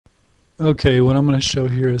Okay, what I'm going to show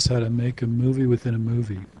here is how to make a movie within a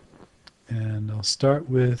movie. And I'll start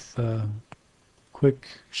with quick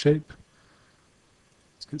shape.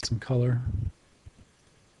 Let's get some color. I'm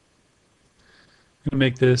going to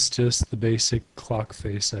make this just the basic clock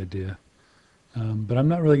face idea. But I'm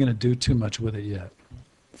not really going to do too much with it yet.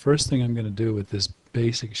 First thing I'm going to do with this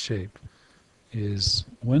basic shape is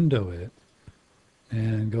window it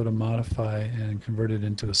and go to modify and convert it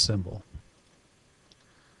into a symbol.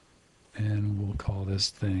 And we'll call this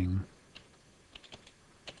thing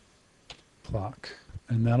clock.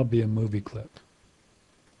 And that'll be a movie clip.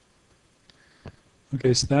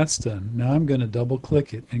 Okay, so that's done. Now I'm going to double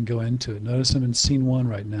click it and go into it. Notice I'm in scene 1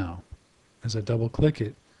 right now. As I double click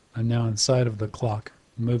it, I'm now inside of the clock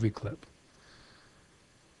movie clip.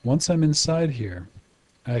 Once I'm inside here,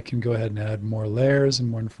 I can go ahead and add more layers and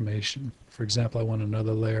more information. For example, I want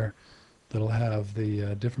another layer that'll have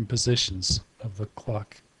the different positions of the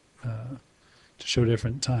clock to show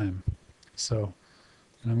different time. So,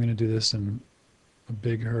 and I'm going to do this in a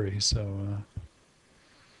big hurry, so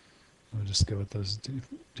we'll just go with those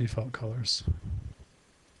default colors.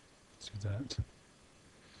 Let's do that. I'm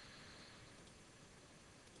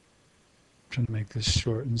trying to make this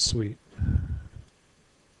short and sweet.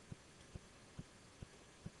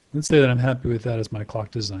 Let's say that I'm happy with that as my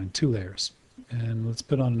clock design. 2 layers. And let's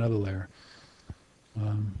put on another layer.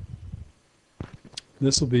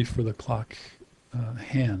 This will be for the clock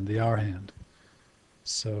hand, the hour hand.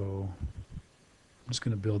 So I'm just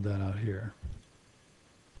going to build that out here.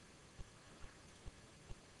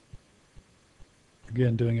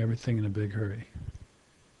 Again, doing everything in a big hurry.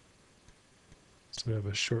 So we have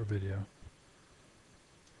a short video.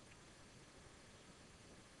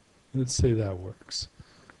 Let's say that works.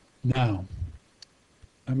 Now,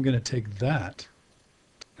 I'm going to take that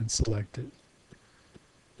and select it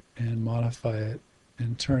and modify it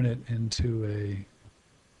and turn it into a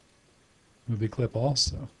movie clip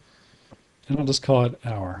also. And I'll just call it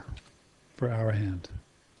hour for hour hand.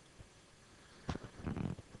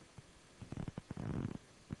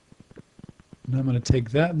 Now I'm going to take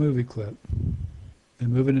that movie clip and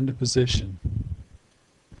move it into position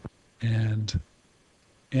and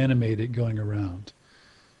animate it going around.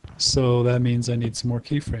 So that means I need some more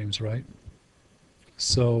keyframes, right?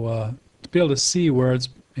 So to be able to see where it's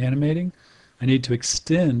animating, I need to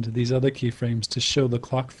extend these other keyframes to show the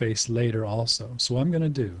clock face later also. So what I'm going to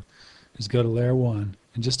do is go to layer 1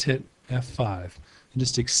 and just hit F5 and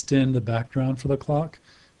just extend the background for the clock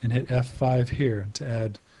and hit F5 here to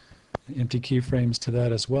add empty keyframes to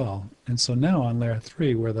that as well. And so now on layer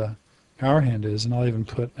 3 where the hour hand is, and I'll even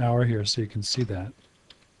put hour here so you can see that.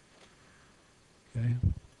 Okay.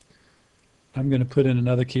 I'm going to put in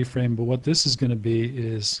another keyframe, but what this is going to be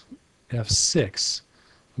is F6.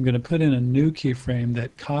 I'm going to put in a new keyframe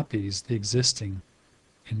that copies the existing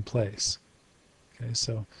in place. Okay,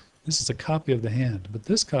 so this is a copy of the hand, but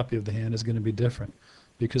this copy of the hand is going to be different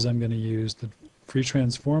because I'm going to use the free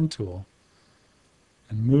transform tool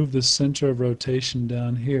and move the center of rotation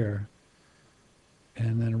down here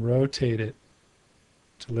and then rotate it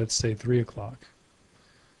to, let's say, 3 o'clock.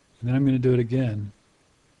 And then I'm going to do it again,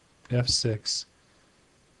 F6.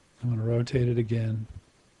 I'm going to rotate it again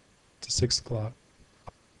to 6 o'clock.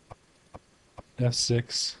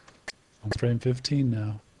 F6 on frame 15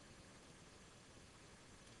 now.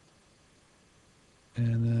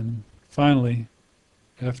 And then finally,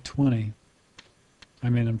 F20.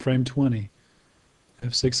 On frame 20.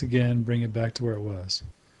 F6 again, bring it back to where it was.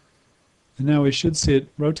 And now we should see it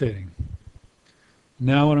rotating.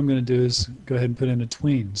 Now what I'm going to do is go ahead and put in a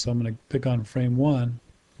tween. So I'm going to pick on frame 1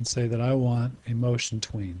 and say that I want a motion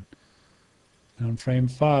tween. And on frame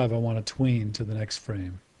 5, I want a tween to the next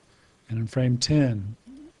frame. And on frame 10,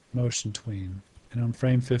 motion tween. And on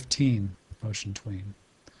frame 15, motion tween.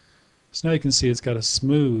 So now you can see it's got a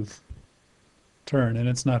smooth turn, and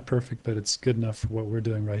it's not perfect, but it's good enough for what we're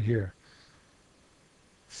doing right here.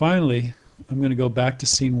 Finally, I'm going to go back to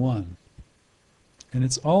scene 1. And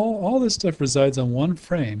it's all this stuff resides on one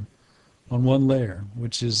frame, on one layer,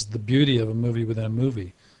 which is the beauty of a movie within a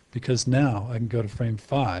movie. Because now I can go to frame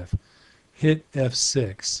 5, hit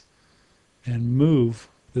F6, and move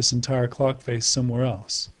this entire clock face somewhere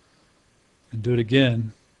else. And do it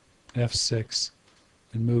again, F6,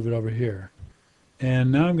 and move it over here.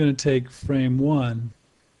 And now I'm going to take frame 1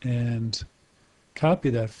 and copy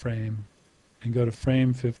that frame and go to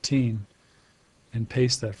frame 15 and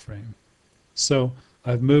paste that frame. So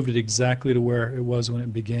I've moved it exactly to where it was when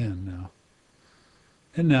it began now.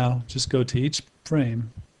 And now just go to each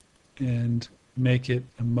frame and make it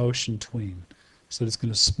a motion tween. So it's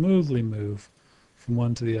going to smoothly move from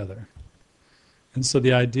one to the other. And so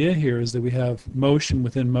the idea here is that we have motion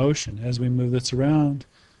within motion. As we move this around,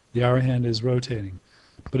 the hour hand is rotating.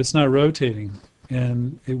 But it's not rotating,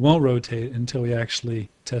 and it won't rotate until we actually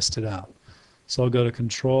test it out. So I'll go to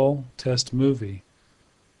Control, Test Movie,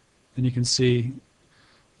 and you can see,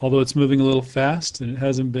 although it's moving a little fast and it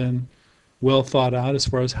hasn't been well thought out as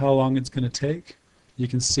far as how long it's going to take, you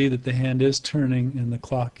can see that the hand is turning and the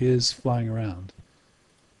clock is flying around.